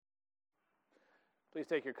Please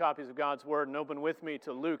take your copies of God's Word and open with me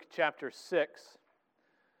to Luke chapter 6.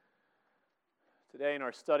 Today in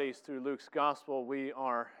our studies through Luke's Gospel, we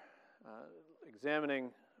are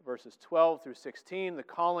examining verses 12 through 16, the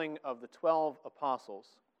calling of the 12 apostles.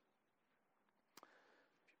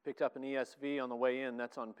 If you picked up an ESV on the way in,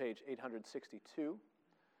 that's on page 862.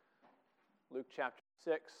 Luke chapter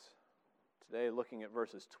 6, today looking at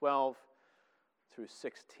verses 12 through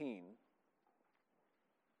 16.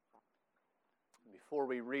 Before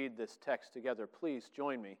we read this text together, please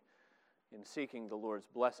join me in seeking the Lord's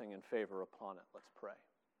blessing and favor upon it. Let's pray.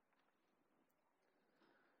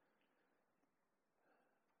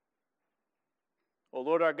 O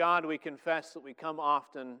Lord our God, we confess that we come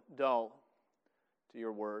often dull to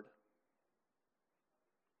your word.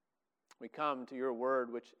 We come to your word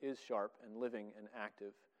which is sharp and living and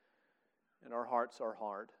active, and our hearts are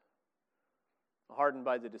hardened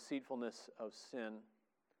by the deceitfulness of sin,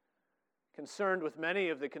 concerned with many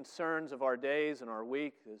of the concerns of our days and our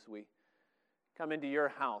week as we come into your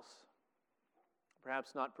house,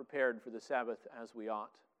 perhaps not prepared for the Sabbath as we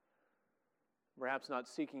ought, perhaps not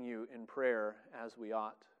seeking you in prayer as we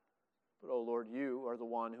ought. But, O Lord, you are the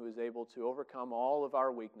one who is able to overcome all of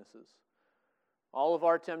our weaknesses, all of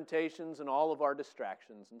our temptations and all of our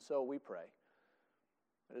distractions. And so we pray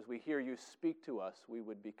that as we hear you speak to us, we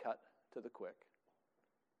would be cut to the quick.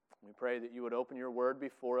 We pray that you would open your word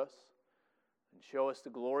before us and show us the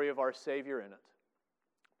glory of our Savior in it.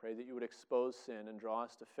 Pray that you would expose sin and draw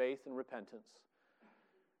us to faith and repentance.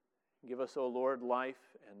 Give us, O Lord, life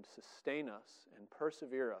and sustain us and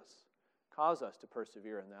persevere us. Cause us to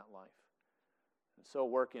persevere in that life. And so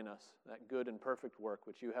work in us that good and perfect work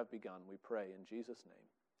which you have begun, we pray in Jesus'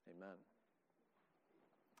 name. Amen.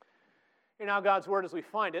 Here now God's word as we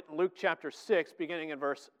find it in Luke chapter 6, beginning in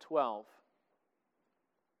verse 12.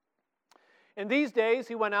 In these days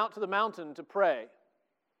he went out to the mountain to pray,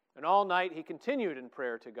 and all night he continued in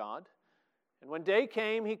prayer to God. And when day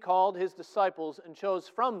came, he called his disciples and chose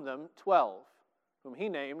from them 12, whom he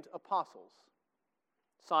named apostles: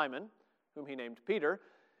 Simon, whom he named Peter,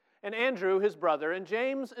 and Andrew his brother, and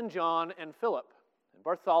James and John and Philip, and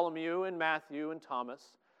Bartholomew and Matthew and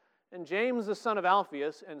Thomas, and James the son of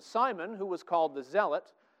Alphaeus, and Simon, who was called the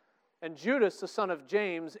Zealot, and Judas the son of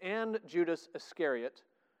James, and Judas Iscariot,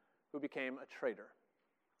 who became a traitor.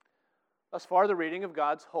 Thus far the reading of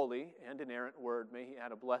God's holy and inerrant word. May he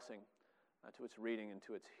add a blessing to its reading and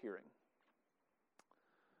to its hearing.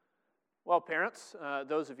 Well, parents,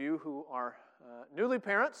 those of you who are newly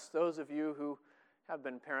parents, those of you who have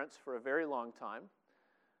been parents for a very long time,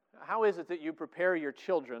 how is it that you prepare your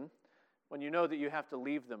children when you know that you have to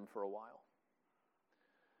leave them for a while?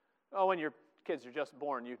 Oh, when your kids are just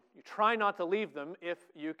born, you try not to leave them if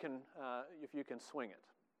you can swing it.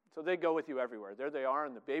 So they go with you everywhere. There they are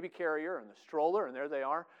in the baby carrier and the stroller, and there they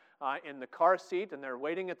are in the car seat, and they're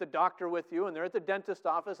waiting at the doctor with you, and they're at the dentist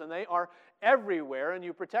office, and they are everywhere, and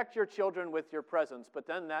you protect your children with your presence. But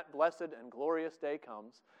then that blessed and glorious day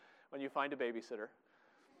comes when you find a babysitter,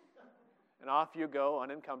 and off you go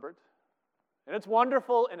unencumbered. And it's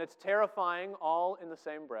wonderful and it's terrifying all in the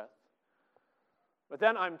same breath. But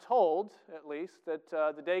then I'm told, at least, that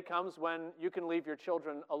the day comes when you can leave your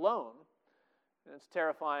children alone. And it's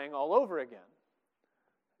terrifying all over again.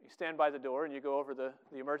 You stand by the door and you go over the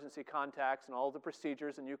emergency contacts and all the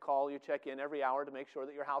procedures, and you call, you check in every hour to make sure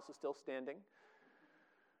that your house is still standing.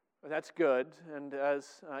 But that's good. And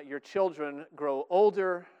as your children grow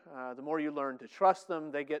older, the more you learn to trust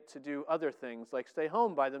them, they get to do other things, like stay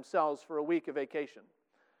home by themselves for a week of vacation.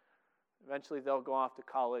 Eventually they'll go off to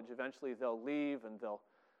college. Eventually they'll leave and they'll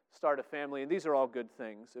start a family. And these are all good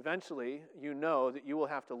things. Eventually you know that you will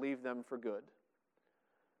have to leave them for good.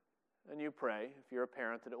 And you pray, if you're a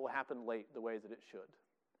parent, that it will happen late the way that it should.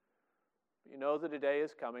 But you know that a day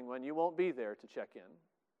is coming when you won't be there to check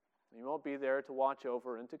in. You won't be there to watch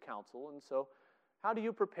over and to counsel. And so, how do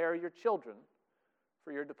you prepare your children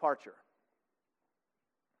for your departure?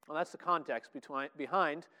 Well, that's the context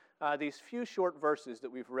behind these few short verses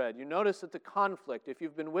that we've read. You notice that the conflict, if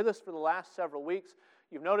you've been with us for the last several weeks,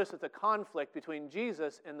 you've noticed that the conflict between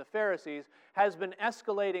Jesus and the Pharisees has been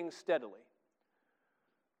escalating steadily.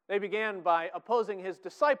 They began by opposing his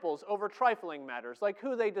disciples over trifling matters, like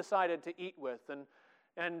who they decided to eat with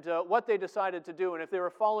and what they decided to do, and if they were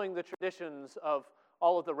following the traditions of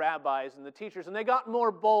all of the rabbis and the teachers. And they got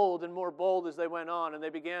more bold and more bold as they went on, and they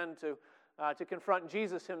began to confront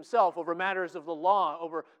Jesus himself over matters of the law,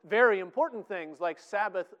 over very important things like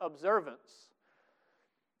Sabbath observance.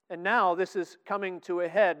 And now this is coming to a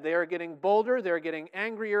head. They are getting bolder, they're getting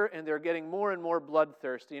angrier, and they're getting more and more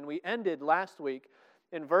bloodthirsty. And we ended last week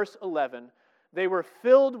in verse 11 they were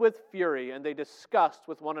filled with fury, and they discussed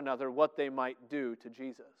with one another what they might do to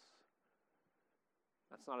Jesus.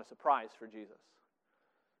 That's not a surprise for Jesus.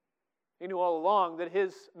 He knew all along that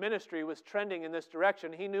his ministry was trending in this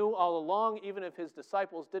direction. He knew all along, even if his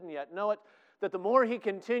disciples didn't yet know it, that the more he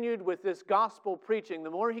continued with this gospel preaching,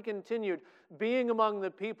 the more he continued being among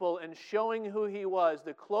the people and showing who he was,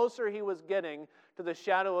 the closer he was getting to the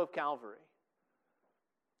shadow of Calvary.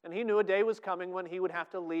 And he knew a day was coming when he would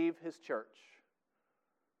have to leave his church.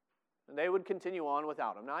 And they would continue on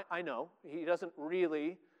without him. Now, I know he doesn't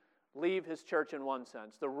really leave his church in one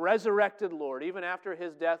sense. The resurrected Lord, even after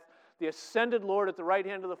his death, the ascended Lord at the right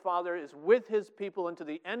hand of the Father is with his people unto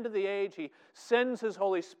the end of the age. He sends his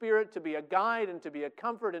Holy Spirit to be a guide and to be a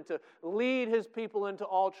comfort and to lead his people into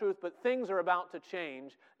all truth. But things are about to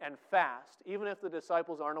change, and fast, even if the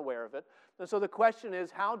disciples aren't aware of it. And so the question is,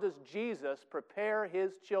 how does Jesus prepare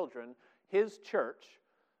his children, his church,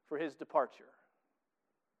 for his departure?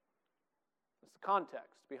 That's the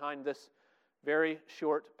context behind this very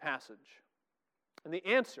short passage. And the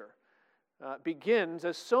answer begins,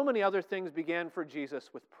 as so many other things began for Jesus,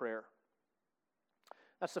 with prayer.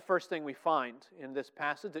 That's the first thing we find in this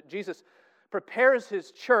passage, that Jesus prepares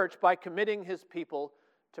his church by committing his people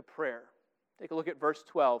to prayer. Take a look at verse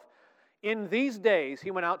 12. In these days he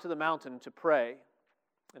went out to the mountain to pray,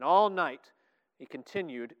 and all night he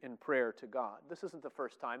continued in prayer to God. This isn't the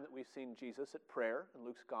first time that we've seen Jesus at prayer in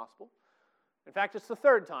Luke's gospel. In fact, it's the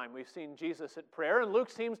third time we've seen Jesus at prayer, and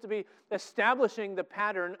Luke seems to be establishing the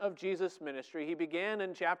pattern of Jesus' ministry. He began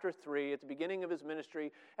in chapter 3, at the beginning of his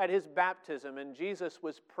ministry, at his baptism, and Jesus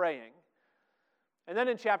was praying. And then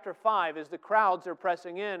in chapter 5, as the crowds are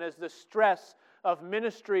pressing in, as the stress of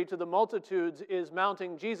ministry to the multitudes is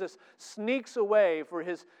mounting, Jesus sneaks away for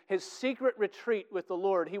his secret retreat with the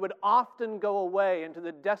Lord. He would often go away into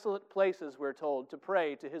the desolate places, we're told, to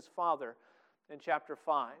pray to his Father in chapter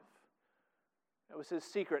 5. It was his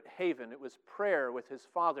secret haven. It was prayer with his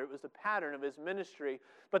Father. It was the pattern of his ministry.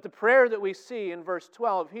 But the prayer that we see in verse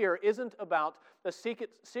 12 here isn't about the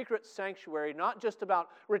secret sanctuary, not just about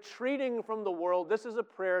retreating from the world. This is a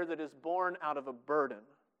prayer that is born out of a burden.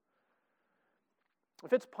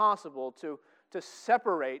 If it's possible to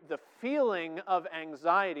separate the feeling of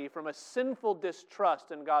anxiety from a sinful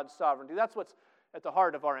distrust in God's sovereignty, that's what's at the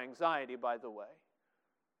heart of our anxiety, by the way.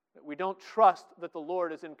 We don't trust that the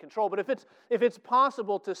Lord is in control. But if it's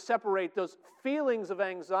possible to separate those feelings of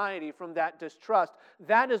anxiety from that distrust,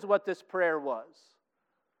 that is what this prayer was.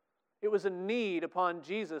 It was a need upon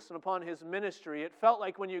Jesus and upon his ministry. It felt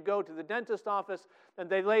like when you go to the dentist office and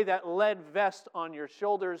they lay that lead vest on your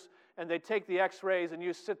shoulders and they take the x-rays and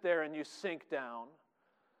you sit there and you sink down.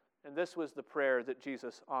 And this was the prayer that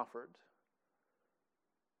Jesus offered.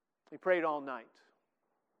 He prayed all night.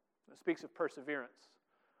 It speaks of perseverance.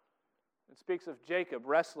 It speaks of Jacob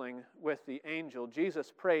wrestling with the angel.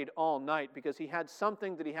 Jesus prayed all night because he had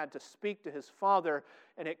something that he had to speak to his Father,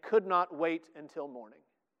 and it could not wait until morning.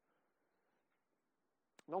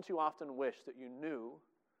 Don't you often wish that you knew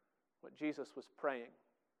what Jesus was praying?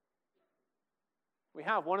 We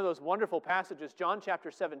have one of those wonderful passages, John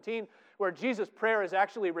chapter 17, where Jesus' prayer is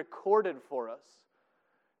actually recorded for us.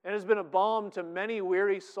 And has been a balm to many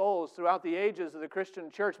weary souls throughout the ages of the Christian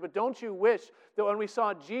church. But don't you wish that when we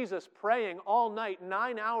saw Jesus praying all night,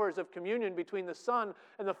 9 hours of communion between the Son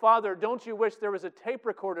and the Father, don't you wish there was a tape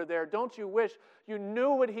recorder there? Don't you wish you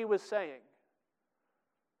knew what he was saying?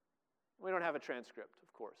 We don't have a transcript,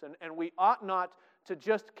 of course. And we ought not to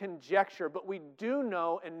just conjecture, but we do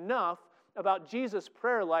know enough about Jesus'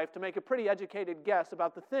 prayer life to make a pretty educated guess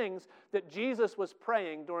about the things that Jesus was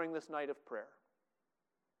praying during this night of prayer.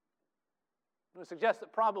 I would suggest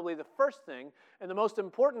that probably the first thing and the most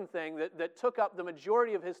important thing that took up the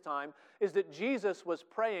majority of his time is that Jesus was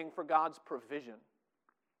praying for God's provision.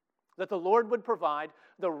 That the Lord would provide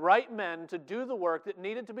the right men to do the work that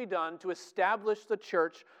needed to be done to establish the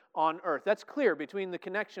church on earth. That's clear between the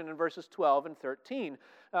connection in verses 12 and 13.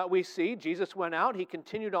 We see Jesus went out, he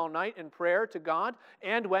continued all night in prayer to God,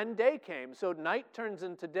 and when day came. So night turns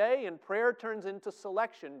into day and prayer turns into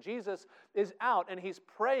selection. Jesus is out and he's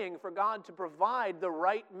praying for God to provide the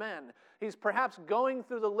right men. He's perhaps going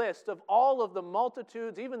through the list of all of the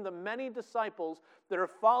multitudes, even the many disciples that are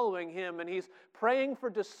following him, and he's praying for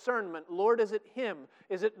discernment. Lord, is it him?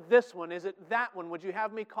 Is it this one? Is it that one? Would you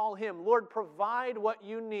have me call him? Lord, provide what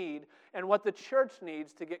you need and what the church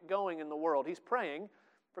needs to get going in the world. He's praying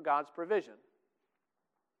for God's provision.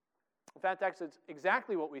 In fact, that's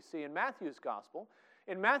exactly what we see in Matthew's gospel.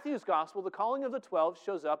 In Matthew's gospel, the calling of the 12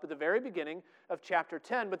 shows up at the very beginning of chapter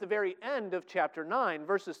 10, but the very end of chapter 9,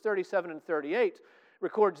 verses 37 and 38,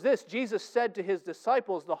 records this. Jesus said to his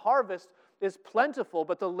disciples, "The harvest is plentiful,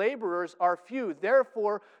 but the laborers are few.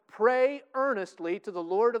 Therefore, pray earnestly to the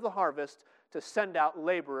Lord of the harvest to send out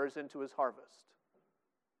laborers into his harvest."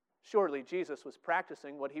 Surely Jesus was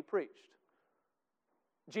practicing what he preached.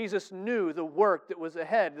 Jesus knew the work that was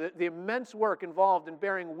ahead, the immense work involved in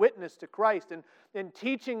bearing witness to Christ and in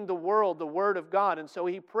teaching the world the Word of God. And so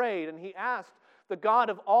he prayed and he asked the God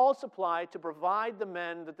of all supply to provide the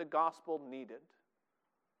men that the gospel needed.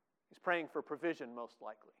 He's praying for provision, most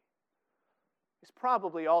likely. He's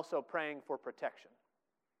probably also praying for protection.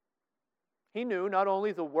 He knew not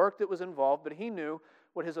only the work that was involved, but he knew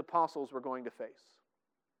what his apostles were going to face.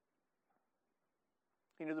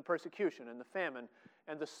 He knew the persecution and the famine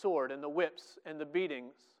and the sword and the whips and the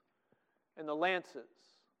beatings and the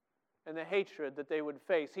lances and the hatred that they would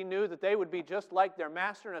face. He knew that they would be just like their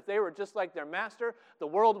master, and if they were just like their master, the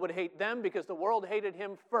world would hate them because the world hated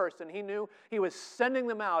him first, and he knew he was sending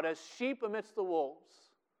them out as sheep amidst the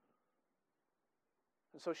wolves.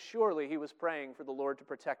 And so surely he was praying for the Lord to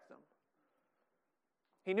protect them.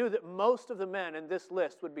 He knew that most of the men in this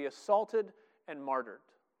list would be assaulted and martyred.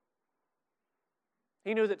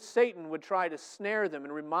 He knew that Satan would try to snare them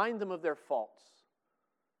and remind them of their faults.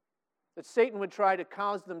 That Satan would try to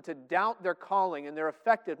cause them to doubt their calling and their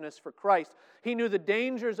effectiveness for Christ. He knew the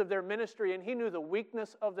dangers of their ministry and he knew the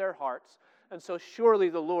weakness of their hearts. And so surely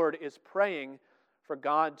the Lord is praying for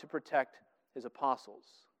God to protect his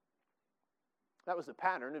apostles. That was the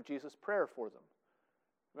pattern of Jesus' prayer for them.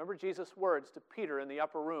 Remember Jesus' words to Peter in the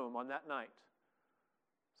upper room on that night.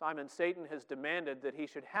 "Simon, Satan has demanded that he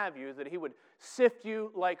should have you, that he would sift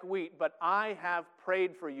you like wheat, but I have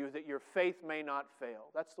prayed for you that your faith may not fail."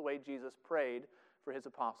 That's the way Jesus prayed for his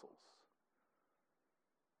apostles.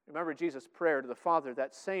 Remember Jesus' prayer to the Father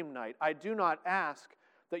that same night. "I do not ask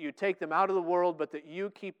that you take them out of the world, but that you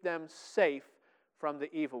keep them safe from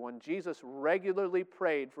the evil one." Jesus regularly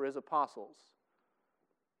prayed for his apostles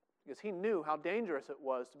because he knew how dangerous it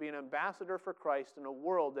was to be an ambassador for Christ in a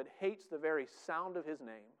world that hates the very sound of his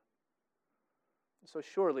name. And so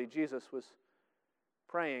surely Jesus was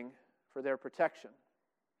praying for their protection.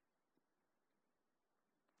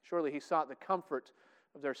 Surely he sought the comfort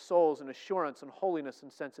of their souls and assurance and holiness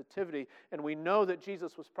and sensitivity. And we know that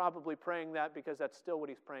Jesus was probably praying that because that's still what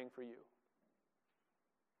he's praying for you.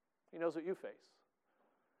 He knows what you face.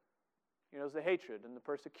 He knows the hatred and the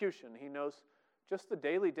persecution. He knows just the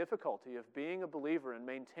daily difficulty of being a believer and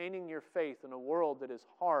maintaining your faith in a world that is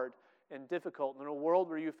hard and difficult, in a world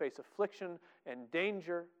where you face affliction and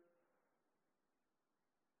danger.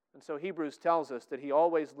 And so Hebrews tells us that he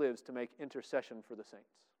always lives to make intercession for the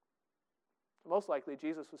saints. Most likely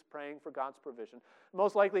Jesus was praying for God's provision.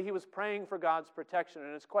 Most likely he was praying for God's protection.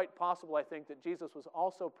 And it's quite possible, I think, that Jesus was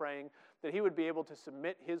also praying that he would be able to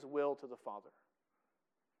submit his will to the Father.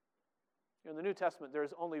 In the New Testament, there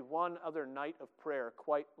is only one other night of prayer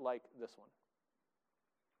quite like this one.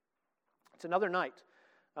 It's another night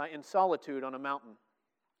in solitude on a mountain.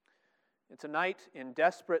 It's a night in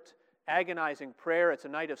desperate, agonizing prayer. It's a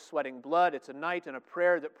night of sweating blood. It's a night in a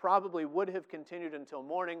prayer that probably would have continued until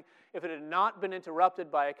morning if it had not been interrupted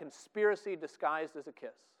by a conspiracy disguised as a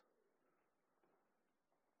kiss.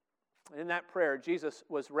 And in that prayer, Jesus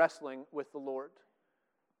was wrestling with the Lord.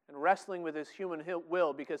 And wrestling with his human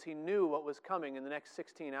will because he knew what was coming in the next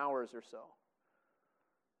 16 hours or so.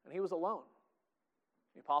 And he was alone.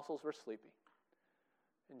 The apostles were sleeping.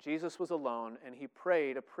 And Jesus was alone, and he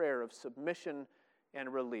prayed a prayer of submission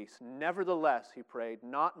and release. "Nevertheless," he prayed,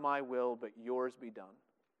 "not my will, but yours be done."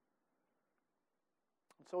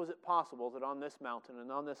 And so is it possible that on this mountain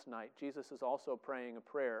and on this night, Jesus is also praying a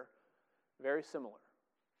prayer very similar?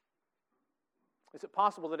 Is it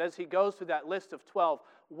possible that as he goes through that list of 12,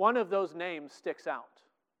 one of those names sticks out?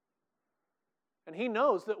 And he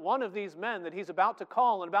knows that one of these men that he's about to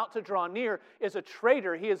call and about to draw near is a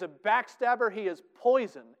traitor. He is a backstabber. He is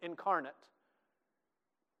poison incarnate.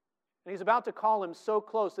 And he's about to call him so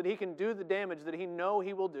close that he can do the damage that he knows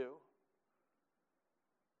he will do.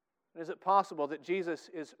 And is it possible that Jesus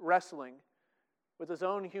is wrestling with his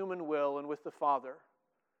own human will and with the Father,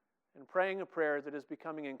 and praying a prayer that is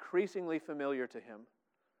becoming increasingly familiar to him?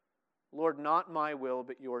 "Lord, not my will,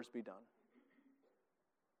 but yours be done."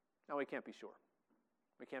 Now, we can't be sure.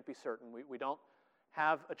 We can't be certain. We don't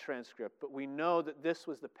have a transcript, but we know that this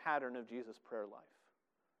was the pattern of Jesus' prayer life.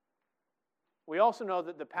 We also know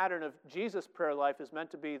that the pattern of Jesus' prayer life is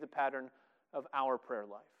meant to be the pattern of our prayer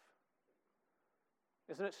life.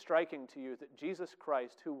 Isn't it striking to you that Jesus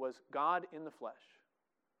Christ, who was God in the flesh,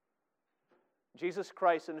 Jesus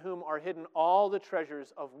Christ, in whom are hidden all the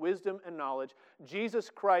treasures of wisdom and knowledge. Jesus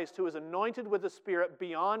Christ, who is anointed with the Spirit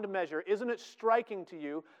beyond measure. Isn't it striking to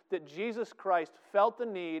you that Jesus Christ felt the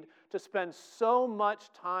need to spend so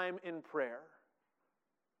much time in prayer?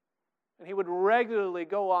 And he would regularly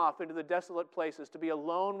go off into the desolate places to be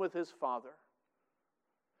alone with his Father.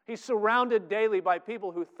 He's surrounded daily by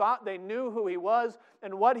people who thought they knew who he was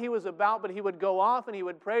and what he was about, but he would go off and he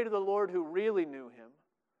would pray to the Lord who really knew him,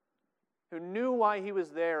 who knew why he was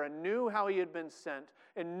there and knew how he had been sent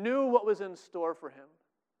and knew what was in store for him.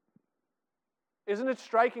 Isn't it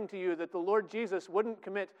striking to you that the Lord Jesus wouldn't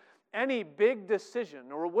commit any big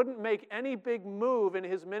decision or wouldn't make any big move in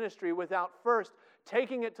his ministry without first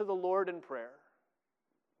taking it to the Lord in prayer?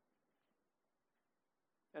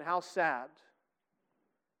 And how sad,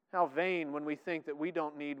 how vain when we think that we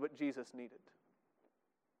don't need what Jesus needed.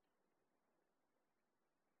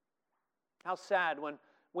 How sad when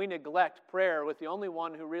we neglect prayer with the only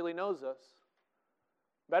one who really knows us,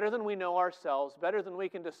 better than we know ourselves, better than we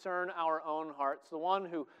can discern our own hearts, the one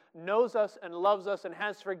who knows us and loves us and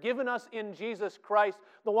has forgiven us in Jesus Christ,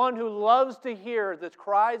 the one who loves to hear the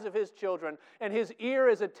cries of his children, and his ear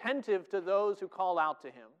is attentive to those who call out to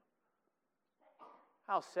him.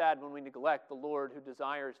 How sad when we neglect the Lord who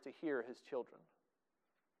desires to hear his children.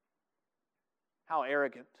 How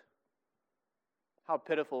arrogant. How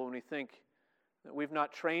pitiful when we think that we've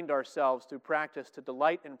not trained ourselves through practice to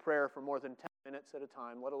delight in prayer for more than 10 minutes at a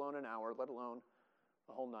time, let alone an hour, let alone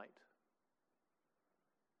a whole night.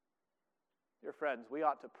 Dear friends, we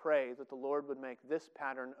ought to pray that the Lord would make this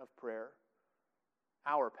pattern of prayer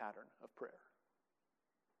our pattern of prayer.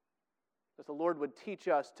 That the Lord would teach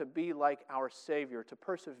us to be like our Savior, to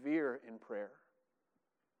persevere in prayer,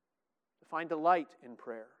 to find delight in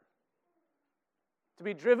prayer, to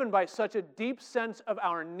be driven by such a deep sense of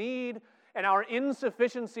our need and our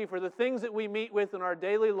insufficiency for the things that we meet with in our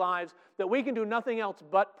daily lives that we can do nothing else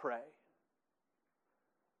but pray.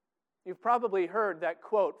 You've probably heard that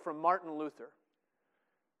quote from Martin Luther.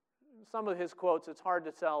 Some of his quotes, it's hard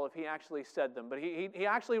to tell if he actually said them, but he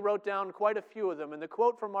actually wrote down quite a few of them. And the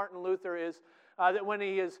quote from Martin Luther is that when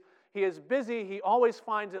he is busy, he always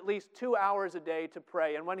finds at least 2 hours a day to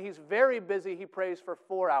pray. And when he's very busy, he prays for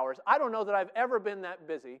 4 hours. I don't know that I've ever been that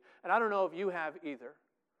busy, and I don't know if you have either.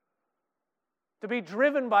 To be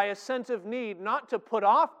driven by a sense of need, not to put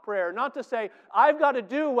off prayer, not to say, I've got to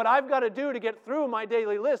do what I've got to do to get through my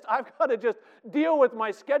daily list. I've got to just deal with my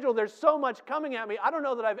schedule. There's so much coming at me. I don't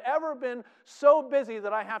know that I've ever been so busy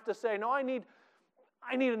that I have to say, no, I need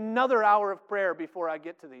another hour of prayer before I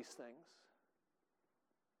get to these things.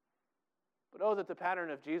 But oh, that the pattern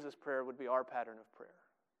of Jesus' prayer would be our pattern of prayer.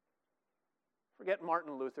 Forget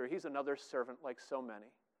Martin Luther. He's another servant like so many.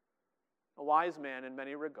 A wise man in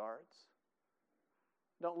many regards.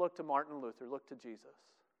 Don't look to Martin Luther, look to Jesus,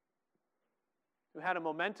 who had a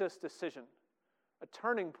momentous decision, a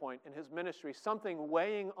turning point in his ministry, something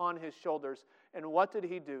weighing on his shoulders. And what did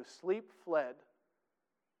he do? Sleep fled,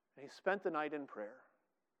 and he spent the night in prayer.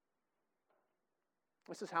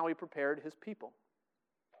 This is how he prepared his people.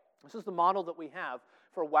 This is the model that we have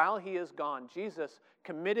for while he is gone, Jesus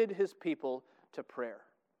committed his people to prayer.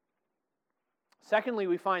 Secondly,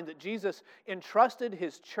 we find that Jesus entrusted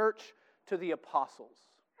his church to the apostles.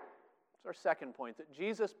 That's our second point, that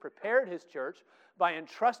Jesus prepared his church by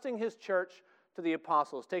entrusting his church to the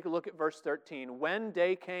apostles. Take a look at verse 13. When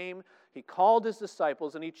day came, he called his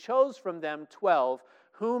disciples, and he chose from them 12,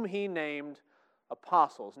 whom he named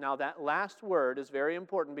apostles. Now that last word is very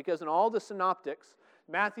important because in all the synoptics,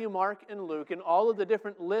 Matthew, Mark, and Luke, in all of the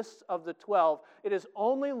different lists of the 12, it is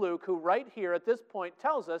only Luke who right here at this point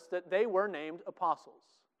tells us that they were named apostles.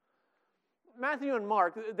 Matthew and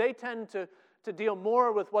Mark, they tend to deal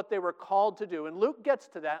more with what they were called to do. And Luke gets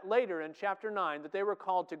to that later in chapter 9, that they were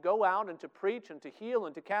called to go out and to preach and to heal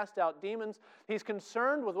and to cast out demons. He's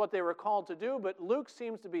concerned with what they were called to do, but Luke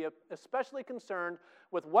seems to be especially concerned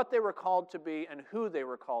with what they were called to be and who they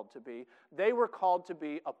were called to be. They were called to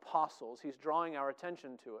be apostles. He's drawing our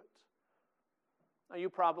attention to it. Now, you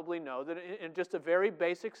probably know that in just a very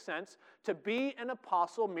basic sense, to be an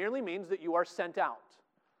apostle merely means that you are sent out.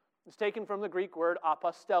 It's taken from the Greek word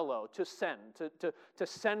apostello, to send, to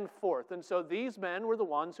send forth. And so these men were the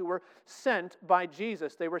ones who were sent by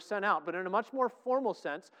Jesus. They were sent out. But in a much more formal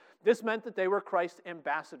sense, this meant that they were Christ's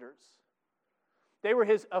ambassadors. They were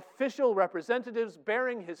his official representatives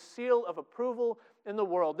bearing his seal of approval in the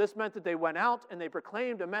world. This meant that they went out and they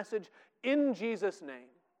proclaimed a message in Jesus' name.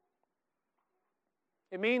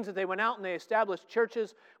 It means that they went out and they established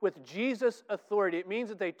churches with Jesus' authority. It means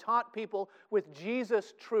that they taught people with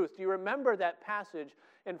Jesus' truth. Do you remember that passage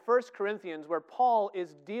in 1 Corinthians where Paul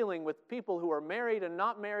is dealing with people who are married and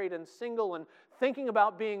not married and single and thinking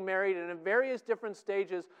about being married and in various different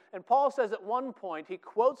stages. And Paul says at one point, he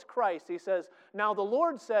quotes Christ. He says, "Now the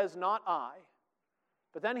Lord says, not I."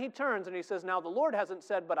 But then he turns and he says, "Now the Lord hasn't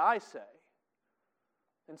said, but I say."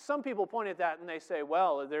 And some people point at that and they say,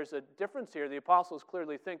 well, there's a difference here. The apostles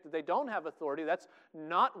clearly think that they don't have authority. That's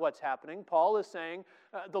not what's happening. Paul is saying,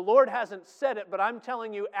 the Lord hasn't said it, but I'm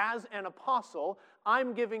telling you as an apostle,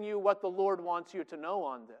 I'm giving you what the Lord wants you to know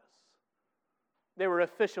on this. They were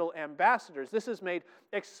official ambassadors. This is made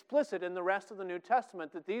explicit in the rest of the New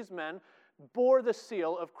Testament that these men bore the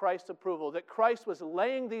seal of Christ's approval, that Christ was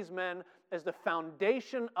laying these men as the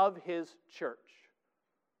foundation of his church.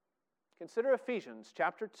 Consider Ephesians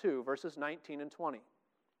chapter 2, verses 19 and 20.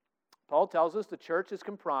 Paul tells us the church is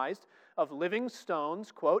comprised of living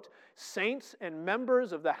stones, quote, "saints and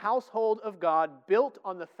members of the household of God built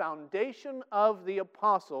on the foundation of the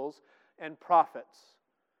apostles and prophets."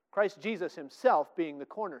 Christ Jesus himself being the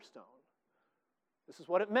cornerstone. This is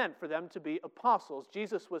what it meant for them to be apostles.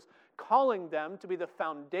 Jesus was calling them to be the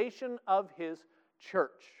foundation of his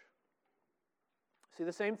church. See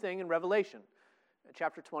the same thing in Revelation. In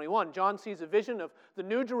chapter 21, John sees a vision of the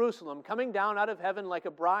New Jerusalem coming down out of heaven like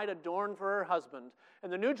a bride adorned for her husband.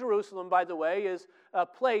 And the New Jerusalem, by the way, is a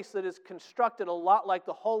place that is constructed a lot like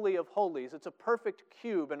the Holy of Holies. It's a perfect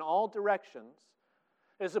cube in all directions.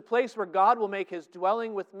 It is a place where God will make his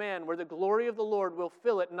dwelling with man, where the glory of the Lord will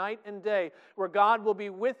fill it night and day, where God will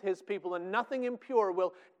be with his people and nothing impure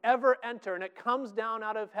will ever enter. And it comes down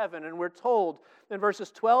out of heaven. And we're told in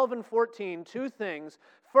verses 12 and 14 two things.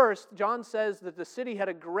 First, John says that the city had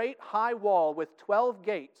a great high wall with 12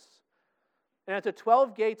 gates. And at the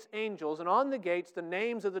 12 gates, angels, and on the gates, the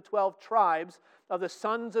names of the 12 tribes of the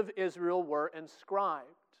sons of Israel were inscribed.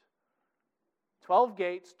 12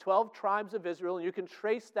 gates, 12 tribes of Israel, and you can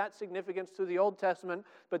trace that significance through the Old Testament.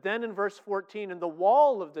 But then in verse 14, and the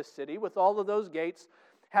wall of the city, with all of those gates,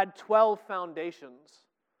 had 12 foundations.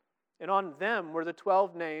 And on them were the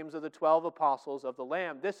 12 names of the 12 apostles of the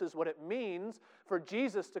Lamb. This is what it means for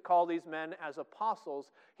Jesus to call these men as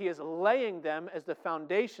apostles. He is laying them as the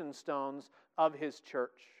foundation stones of his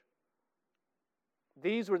church.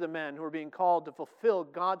 These were the men who were being called to fulfill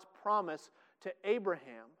God's promise to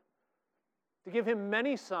Abraham, to give him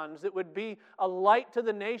many sons that would be a light to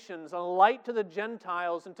the nations, a light to the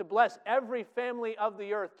Gentiles, and to bless every family of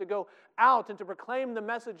the earth, to go out and to proclaim the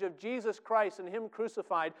message of Jesus Christ and him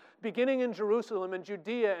crucified, beginning in Jerusalem and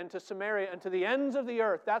Judea and to Samaria and to the ends of the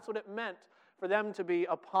earth. That's what it meant for them to be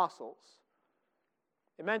apostles.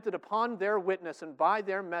 It meant that upon their witness and by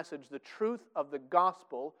their message, the truth of the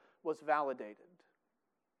gospel was validated.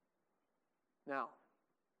 Now,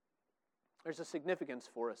 there's a significance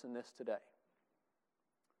for us in this today.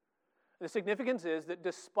 The significance is that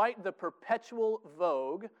despite the perpetual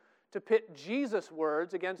vogue to pit Jesus'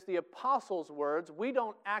 words against the apostles' words, we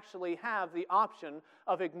don't actually have the option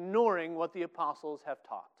of ignoring what the apostles have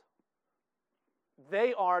taught.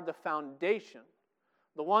 They are the foundation,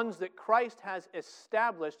 the ones that Christ has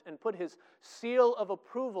established and put his seal of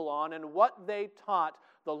approval on, and what they taught,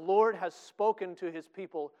 the Lord has spoken to his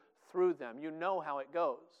people through them. You know how it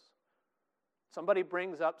goes. Somebody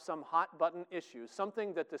brings up some hot-button issue,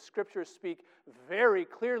 something that the Scriptures speak very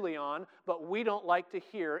clearly on, but we don't like to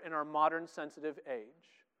hear in our modern sensitive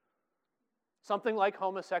age. Something like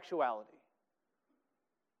homosexuality.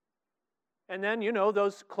 And then,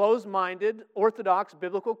 those closed-minded, orthodox,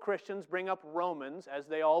 biblical Christians bring up Romans, as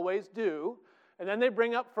they always do, and then they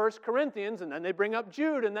bring up 1 Corinthians, and then they bring up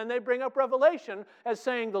Jude, and then they bring up Revelation as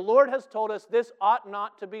saying, the Lord has told us this ought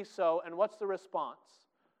not to be so, and what's the response?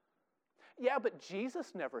 Yeah, but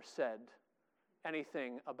Jesus never said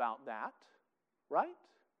anything about that, right?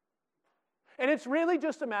 And it's really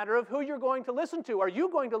just a matter of who you're going to listen to. Are you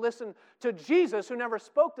going to listen to Jesus, who never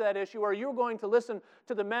spoke to that issue, or are you going to listen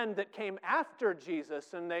to the men that came after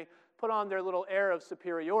Jesus and they put on their little air of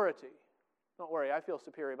superiority? Don't worry, I feel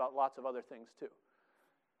superior about lots of other things too.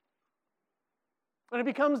 And it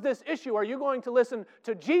becomes this issue, are you going to listen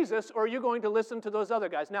to Jesus or are you going to listen to those other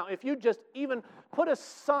guys? Now, if you just even put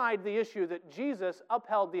aside the issue that Jesus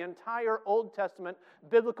upheld the entire Old Testament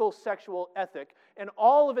biblical sexual ethic and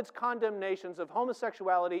all of its condemnations of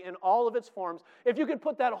homosexuality in all of its forms, if you could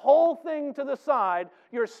put that whole thing to the side,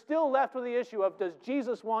 you're still left with the issue of, does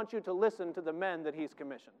Jesus want you to listen to the men that he's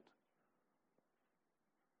commissioned?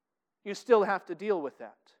 You still have to deal with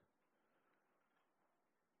that.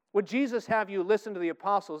 Would Jesus have you listen to the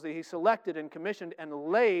apostles that he selected and commissioned and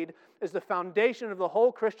laid as the foundation of the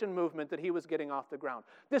whole Christian movement that he was getting off the ground?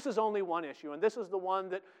 This is only one issue, and this is the one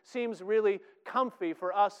that seems really comfy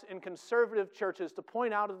for us in conservative churches to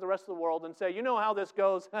point out to the rest of the world and say, you know how this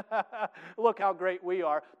goes, look how great we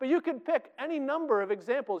are. But you could pick any number of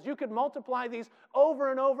examples. You could multiply these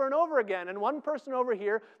over and over and over again, and one person over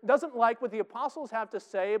here doesn't like what the apostles have to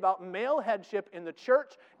say about male headship in the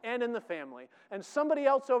church and in the family. And somebody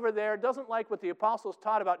else over there doesn't like what the apostles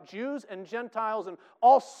taught about Jews and Gentiles and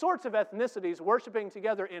all sorts of ethnicities worshiping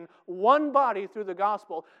together in one body through the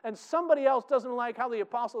gospel. And somebody else doesn't like how the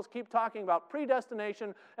apostles keep talking about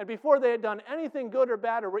predestination, and before they had done anything good or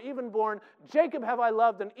bad or were even born, Jacob have I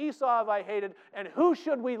loved and Esau have I hated, and who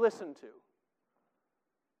should we listen to?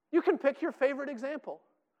 You can pick your favorite example.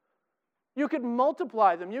 You could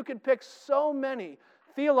multiply them. You could pick so many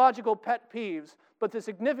theological pet peeves, but the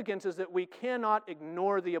significance is that we cannot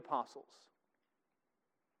ignore the apostles.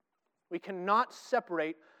 We cannot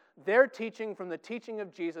separate their teaching from the teaching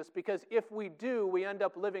of Jesus, because if we do, we end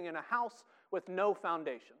up living in a house with no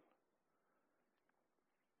foundation.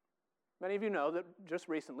 Many of you know that just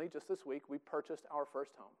recently, just this week, we purchased our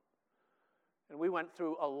first home. And we went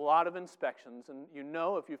through a lot of inspections, and you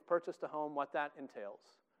know, if you've purchased a home, what that entails.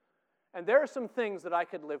 And there are some things that I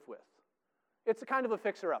could live with. It's a kind of a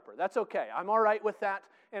fixer-upper. That's okay. I'm all right with that.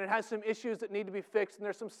 And it has some issues that need to be fixed, and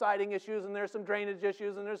there's some siding issues, and there's some drainage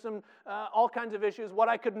issues, and there's some all kinds of issues. What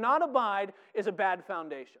I could not abide is a bad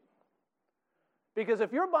foundation. Because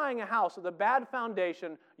if you're buying a house with a bad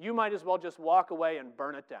foundation, you might as well just walk away and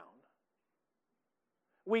burn it down.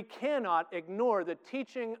 We cannot ignore the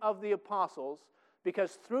teaching of the apostles,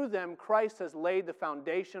 because through them, Christ has laid the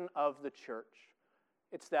foundation of the church.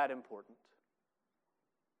 It's that important.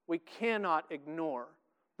 We cannot ignore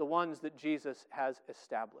the ones that Jesus has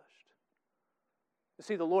established. You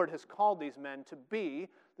see, the Lord has called these men to be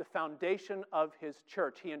the foundation of his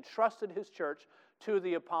church. He entrusted his church to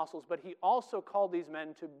the apostles, but he also called these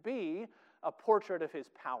men to be a portrait of his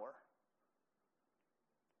power.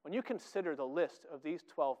 When you consider the list of these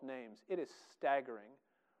 12 names, it is staggering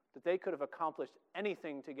that they could have accomplished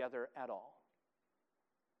anything together at all.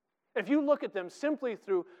 If you look at them simply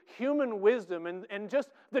through human wisdom and just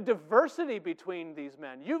the diversity between these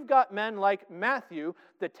men, you've got men like Matthew,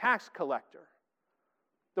 the tax collector,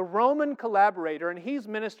 the Roman collaborator, and he's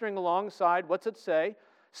ministering alongside, what's it say?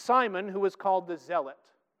 Simon, who was called the Zealot.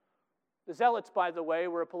 The Zealots, by the way,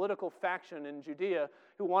 were a political faction in Judea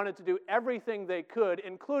who wanted to do everything they could,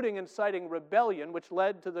 including inciting rebellion, which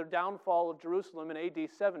led to the downfall of Jerusalem in AD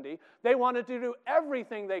 70. They wanted to do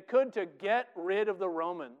everything they could to get rid of the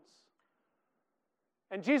Romans.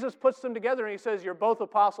 And Jesus puts them together and he says, you're both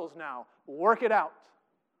apostles now. Work it out.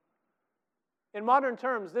 In modern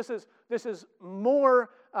terms, this is more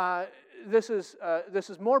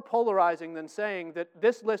polarizing than saying that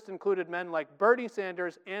this list included men like Bernie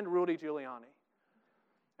Sanders and Rudy Giuliani.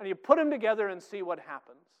 And you put them together and see what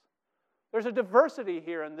happens. There's a diversity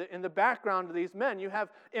here in the background of these men. You have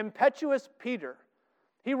impetuous Peter.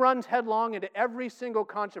 He runs headlong into every single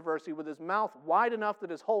controversy with his mouth wide enough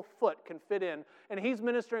that his whole foot can fit in. And he's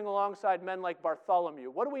ministering alongside men like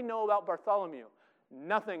Bartholomew. What do we know about Bartholomew?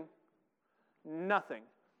 Nothing. Nothing.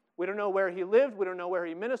 We don't know where he lived. We don't know where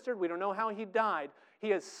he ministered. We don't know how he died.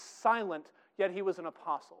 He is silent, yet he was an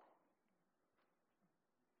apostle.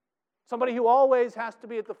 Somebody who always has to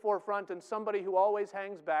be at the forefront and somebody who always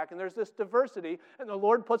hangs back. And there's this diversity, and the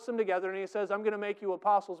Lord puts them together and he says, I'm going to make you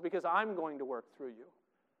apostles because I'm going to work through you.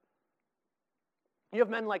 You have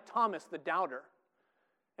men like Thomas, the doubter,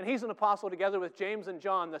 and he's an apostle together with James and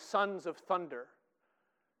John, the sons of thunder.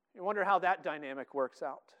 You wonder how that dynamic works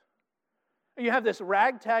out. You have this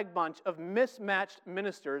ragtag bunch of mismatched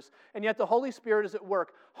ministers, and yet the Holy Spirit is at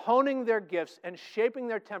work, honing their gifts and shaping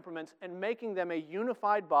their temperaments and making them a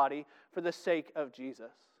unified body for the sake of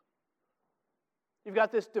Jesus. You've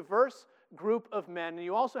got this diverse group of men, and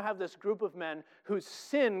you also have this group of men whose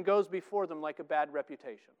sin goes before them like a bad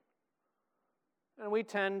reputation. And we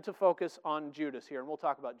tend to focus on Judas here, and we'll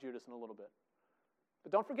talk about Judas in a little bit.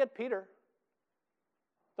 But don't forget Peter.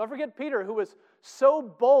 Don't forget Peter, who was so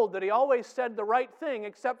bold that he always said the right thing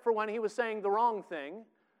except for when he was saying the wrong thing.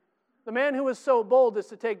 The man who was so bold as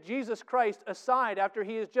to take Jesus Christ aside after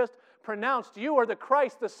he has just pronounced, you are the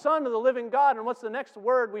Christ, the Son of the living God. And what's the next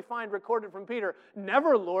word we find recorded from Peter?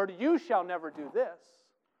 Never, Lord, you shall never do this.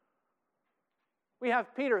 We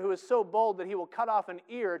have Peter, who is so bold that he will cut off an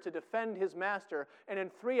ear to defend his master, and in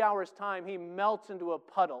 3 hours' time he melts into a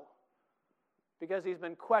puddle because he's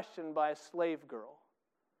been questioned by a slave girl.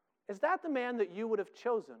 Is that the man that you would have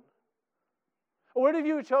chosen? Or would have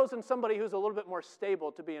you chosen somebody who's a little bit more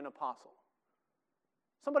stable to be an apostle?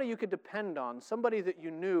 Somebody you could depend on, somebody that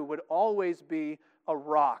you knew would always be a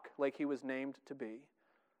rock like he was named to be.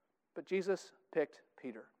 But Jesus picked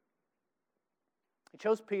Peter. He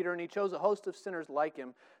chose Peter, and he chose a host of sinners like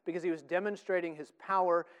him because he was demonstrating his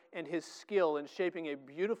power and his skill in shaping a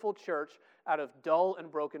beautiful church out of dull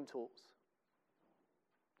and broken tools.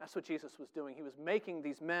 That's what Jesus was doing. He was making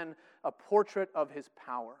these men a portrait of his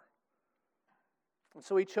power. And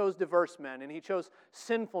so he chose diverse men, and he chose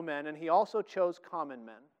sinful men, and he also chose common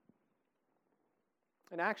men.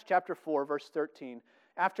 In Acts chapter 4, verse 13,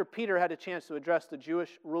 after Peter had a chance to address the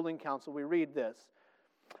Jewish ruling council, we read this.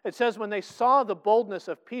 It says, when they saw the boldness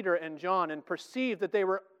of Peter and John and perceived that they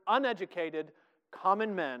were uneducated,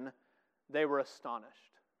 common men, they were astonished.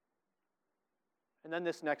 And then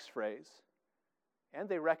this next phrase, and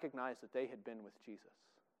they recognized that they had been with Jesus.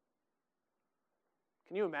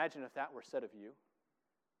 Can you imagine if that were said of you?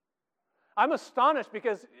 I'm astonished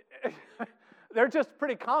because they're just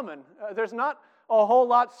pretty common. There's not a whole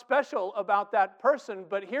lot special about that person,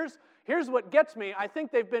 but here's what gets me. I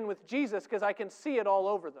think they've been with Jesus because I can see it all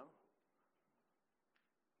over them.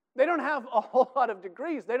 They don't have a whole lot of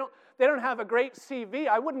degrees. They don't have a great CV.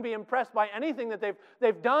 I wouldn't be impressed by anything that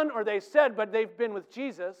they've done or they said, but they've been with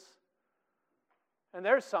Jesus. And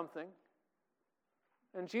there's something.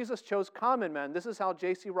 And Jesus chose common men. This is how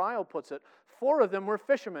J.C. Ryle puts it. 4 of them were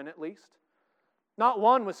fishermen, at least. Not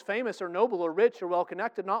one was famous or noble or rich or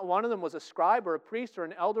well-connected. Not one of them was a scribe or a priest or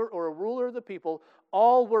an elder or a ruler of the people.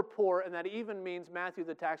 All were poor, and that even means Matthew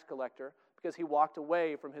the tax collector, because he walked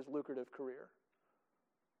away from his lucrative career.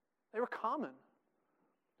 They were common.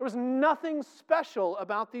 There was nothing special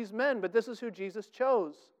about these men, but this is who Jesus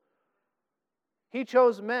chose. He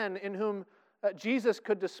chose men in whom Jesus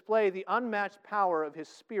could display the unmatched power of his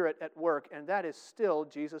Spirit at work, and that is still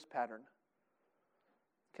Jesus' pattern.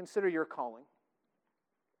 Consider your calling.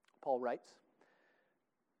 Paul writes,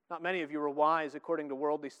 not many of you were wise according to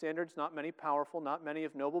worldly standards, not many powerful, not many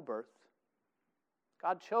of noble birth.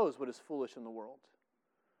 God chose what is foolish in the world.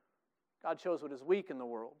 God chose what is weak in the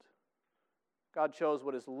world. God chose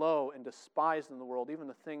what is low and despised in the world, even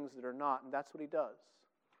the things that are not, and that's what he does.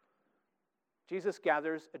 Jesus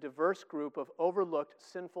gathers a diverse group of overlooked,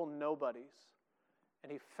 sinful nobodies,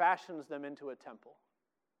 and he fashions them into a temple.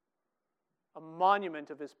 A monument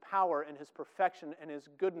of his power and his perfection and his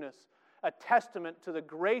goodness, a testament to the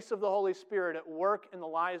grace of the Holy Spirit at work in the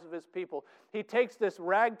lives of his people. He takes this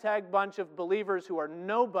ragtag bunch of believers who are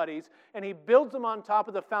nobodies, and he builds them on top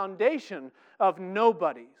of the foundation of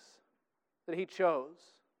nobodies that he chose.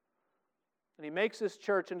 And he makes this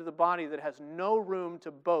church into the body that has no room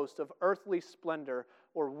to boast of earthly splendor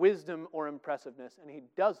or wisdom or impressiveness. And he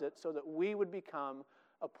does it so that we would become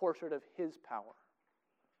a portrait of his power.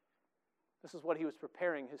 This is what he was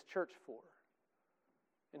preparing his church for.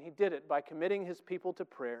 And he did it by committing his people to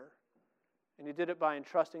prayer. And he did it by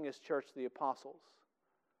entrusting his church to the apostles.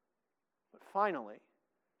 But finally,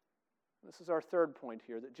 this is our third point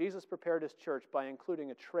here, that Jesus prepared his church by including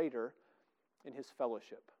a traitor in his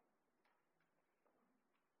fellowship.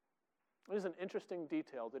 It is an interesting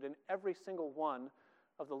detail that in every single one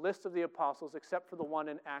of the list of the apostles, except for the one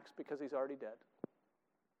in Acts because he's already dead,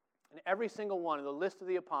 in every single one of the list of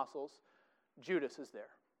the apostles, Judas is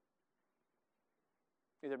there.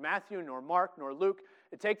 Neither Matthew, nor Mark, nor Luke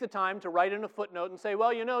take the time to write in a footnote and say,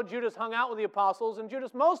 well, you know, Judas hung out with the apostles, and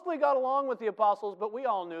Judas mostly got along with the apostles, but we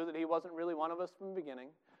all knew that he wasn't really one of us from the beginning.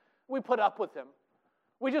 We put up with him.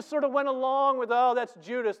 We just sort of went along with, oh, that's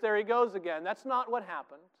Judas, there he goes again. That's not what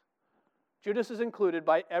happened. Judas is included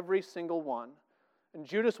by every single one. And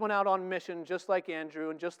Judas went out on mission just like Andrew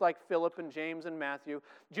and just like Philip and James and Matthew.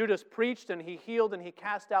 Judas preached and he healed and he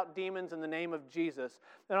cast out demons in the name of Jesus.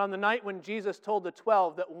 And on the night when Jesus told the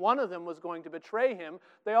 12 that one of them was going to betray him,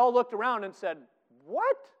 they all looked around and said,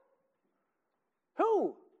 what?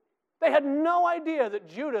 Who? They had no idea that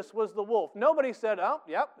Judas was the wolf. Nobody said, oh,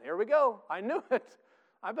 yep, here we go. I knew it.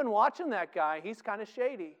 I've been watching that guy. He's kind of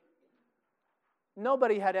shady.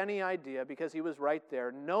 Nobody had any idea because he was right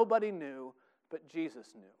there. Nobody knew, but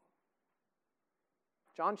Jesus knew.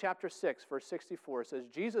 John chapter 6, verse 64 says,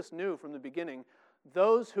 Jesus knew from the beginning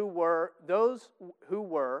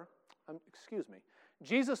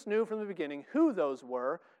Jesus knew from the beginning who those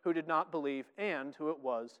were who did not believe and who it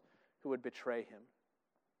was who would betray him.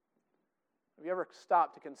 Have you ever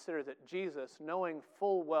stopped to consider that Jesus, knowing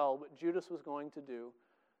full well what Judas was going to do,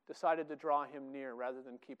 decided to draw him near rather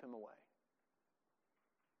than keep him away?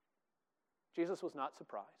 Jesus was not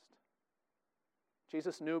surprised.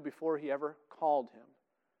 Jesus knew before he ever called him.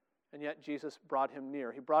 And yet Jesus brought him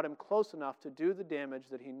near. He brought him close enough to do the damage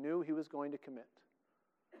that he knew he was going to commit.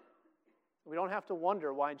 We don't have to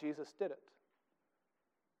wonder why Jesus did it.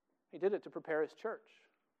 He did it to prepare his church.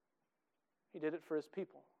 He did it for his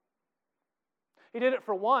people. He did it,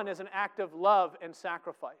 for one, as an act of love and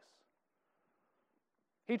sacrifice.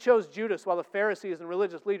 He chose Judas while the Pharisees and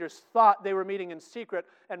religious leaders thought they were meeting in secret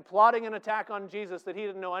and plotting an attack on Jesus that he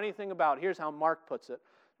didn't know anything about. Here's how Mark puts it.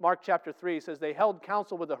 Mark chapter 3 says, they held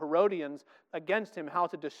counsel with the Herodians against him, how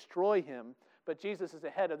to destroy him, but Jesus is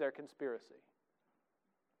ahead of their conspiracy.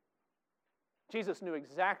 Jesus knew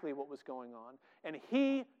exactly what was going on, and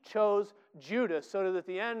he chose Judas so that at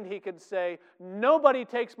the end he could say, nobody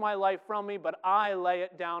takes my life from me, but I lay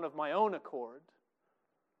it down of my own accord.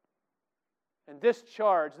 And this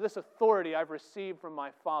charge, this authority I've received from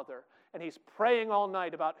my Father. And he's praying all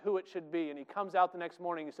night about who it should be, and he comes out the next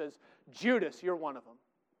morning and says, Judas, you're one of them.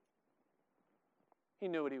 He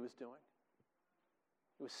knew what he was doing.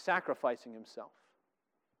 He was sacrificing himself.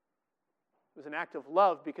 It was an act of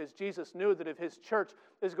love because Jesus knew that if his church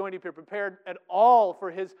is going to be prepared at all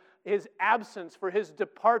for his absence, for his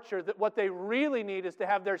departure, that what they really need is to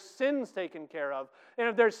have their sins taken care of. And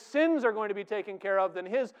if their sins are going to be taken care of, then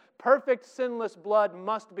his perfect sinless blood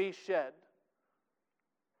must be shed.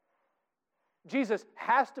 Jesus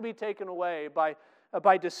has to be taken away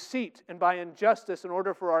by deceit and by injustice in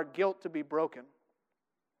order for our guilt to be broken.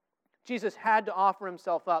 Jesus had to offer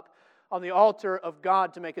himself up on the altar of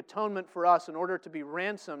God to make atonement for us in order to be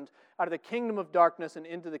ransomed out of the kingdom of darkness and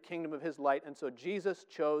into the kingdom of his light. And so Jesus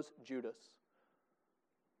chose Judas.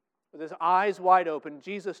 With his eyes wide open,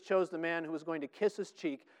 Jesus chose the man who was going to kiss his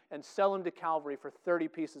cheek and sell him to Calvary for 30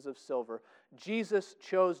 pieces of silver. Jesus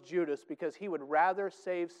chose Judas because he would rather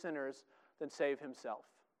save sinners than save himself.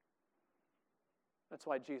 That's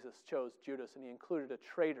why Jesus chose Judas, and he included a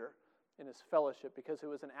traitor in his fellowship because it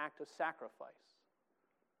was an act of sacrifice.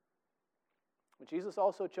 But Jesus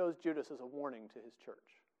also chose Judas as a warning to his church.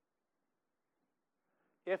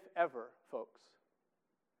 If ever, folks,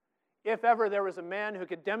 if ever there was a man who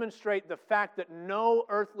could demonstrate the fact that no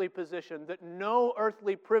earthly position, that no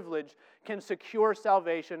earthly privilege can secure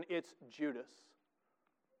salvation, it's Judas.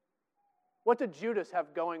 What did Judas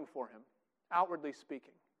have going for him, outwardly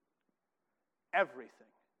speaking? Everything.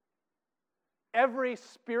 Every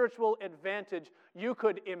spiritual advantage you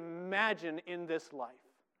could imagine in this life.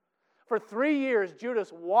 For 3 years,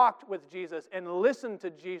 Judas walked with Jesus and listened to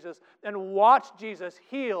Jesus and watched Jesus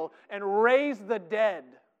heal and raise the dead.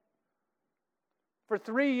 For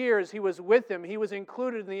 3 years, he was with him. He was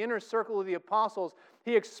included in the inner circle of the apostles.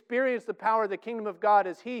 He experienced the power of the kingdom of God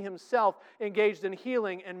as he himself engaged in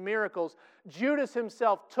healing and miracles. Judas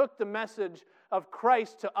himself took the message of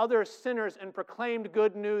Christ to other sinners and proclaimed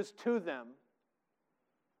good news to them.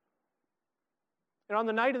 And on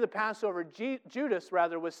the night of the Passover, Judas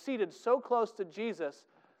was seated so close to Jesus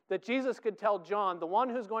that Jesus could tell John, the one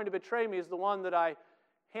who's going to betray me is the one that I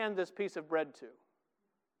hand this piece of bread to.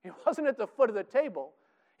 He wasn't at the foot of the table.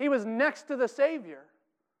 He was next to the Savior.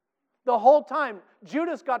 The whole time,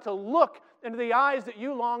 Judas got to look into the eyes that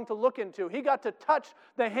you long to look into. He got to touch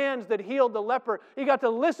the hands that healed the leper. He got to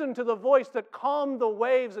listen to the voice that calmed the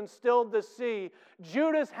waves and stilled the sea.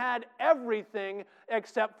 Judas had everything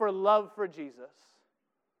except for love for Jesus.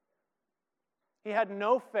 He had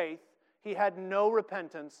no faith. He had no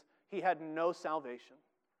repentance. He had no salvation.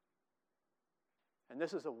 And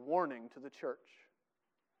this is a warning to the church.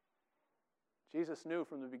 Jesus knew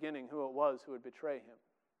from the beginning who it was who would betray him.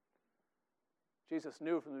 Jesus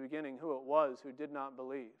knew from the beginning who it was who did not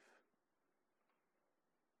believe.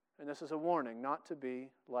 And this is a warning not to be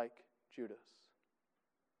like Judas.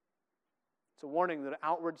 It's a warning that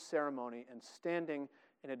outward ceremony and standing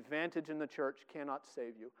an advantage in the church cannot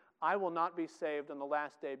save you. I will not be saved on the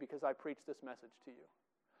last day because I preach this message to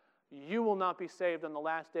you. You will not be saved on the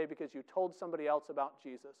last day because you told somebody else about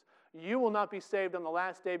Jesus. You will not be saved on the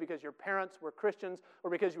last day because your parents were Christians,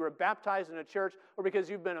 or because you were baptized in a church, or because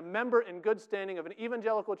you've been a member in good standing of an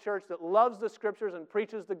evangelical church that loves the Scriptures and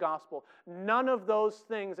preaches the gospel. None of those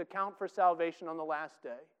things account for salvation on the last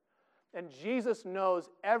day. And Jesus knows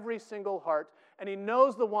every single heart, and he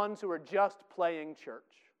knows the ones who are just playing church.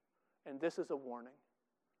 And this is a warning.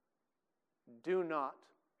 Do not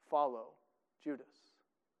follow Judas.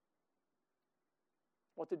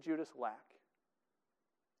 What did Judas lack?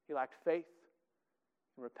 He lacked faith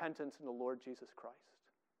and repentance in the Lord Jesus Christ.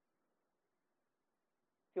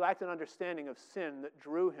 He lacked an understanding of sin that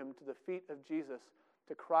drew him to the feet of Jesus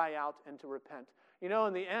to cry out and to repent. You know,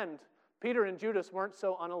 in the end, Peter and Judas weren't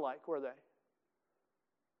so unalike, were they?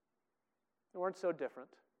 They weren't so different.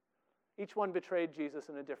 Each one betrayed Jesus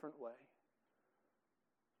in a different way.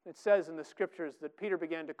 It says in the scriptures that Peter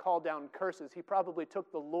began to call down curses. He probably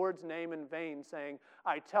took the Lord's name in vain, saying,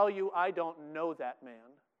 I tell you, I don't know that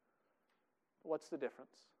man. What's the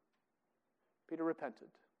difference? Peter repented.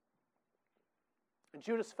 And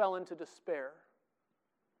Judas fell into despair,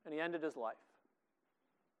 and he ended his life.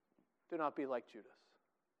 Do not be like Judas.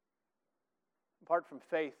 Apart from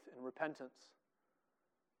faith and repentance,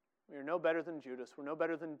 we are no better than Judas. We're no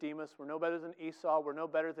better than Demas. We're no better than Esau. We're no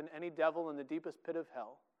better than any devil in the deepest pit of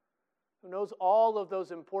hell, who knows all of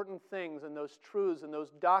those important things and those truths and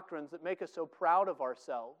those doctrines that make us so proud of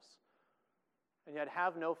ourselves, and yet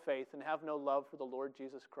have no faith and have no love for the Lord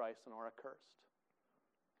Jesus Christ and are accursed.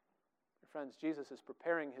 Friends, Jesus is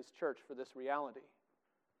preparing his church for this reality,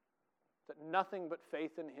 that nothing but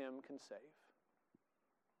faith in him can save.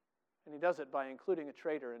 And he does it by including a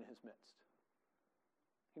traitor in his midst.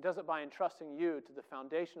 He does it by entrusting you to the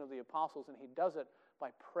foundation of the apostles, and he does it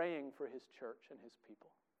by praying for his church and his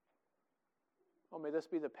people. Oh, may this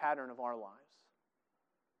be the pattern of our lives.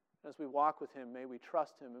 As we walk with him, may we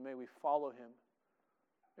trust him and may we follow him.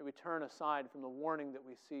 May we turn aside from the warning that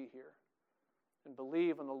we see here and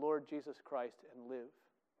believe in the Lord Jesus Christ and live.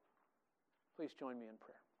 Please join me in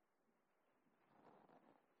prayer.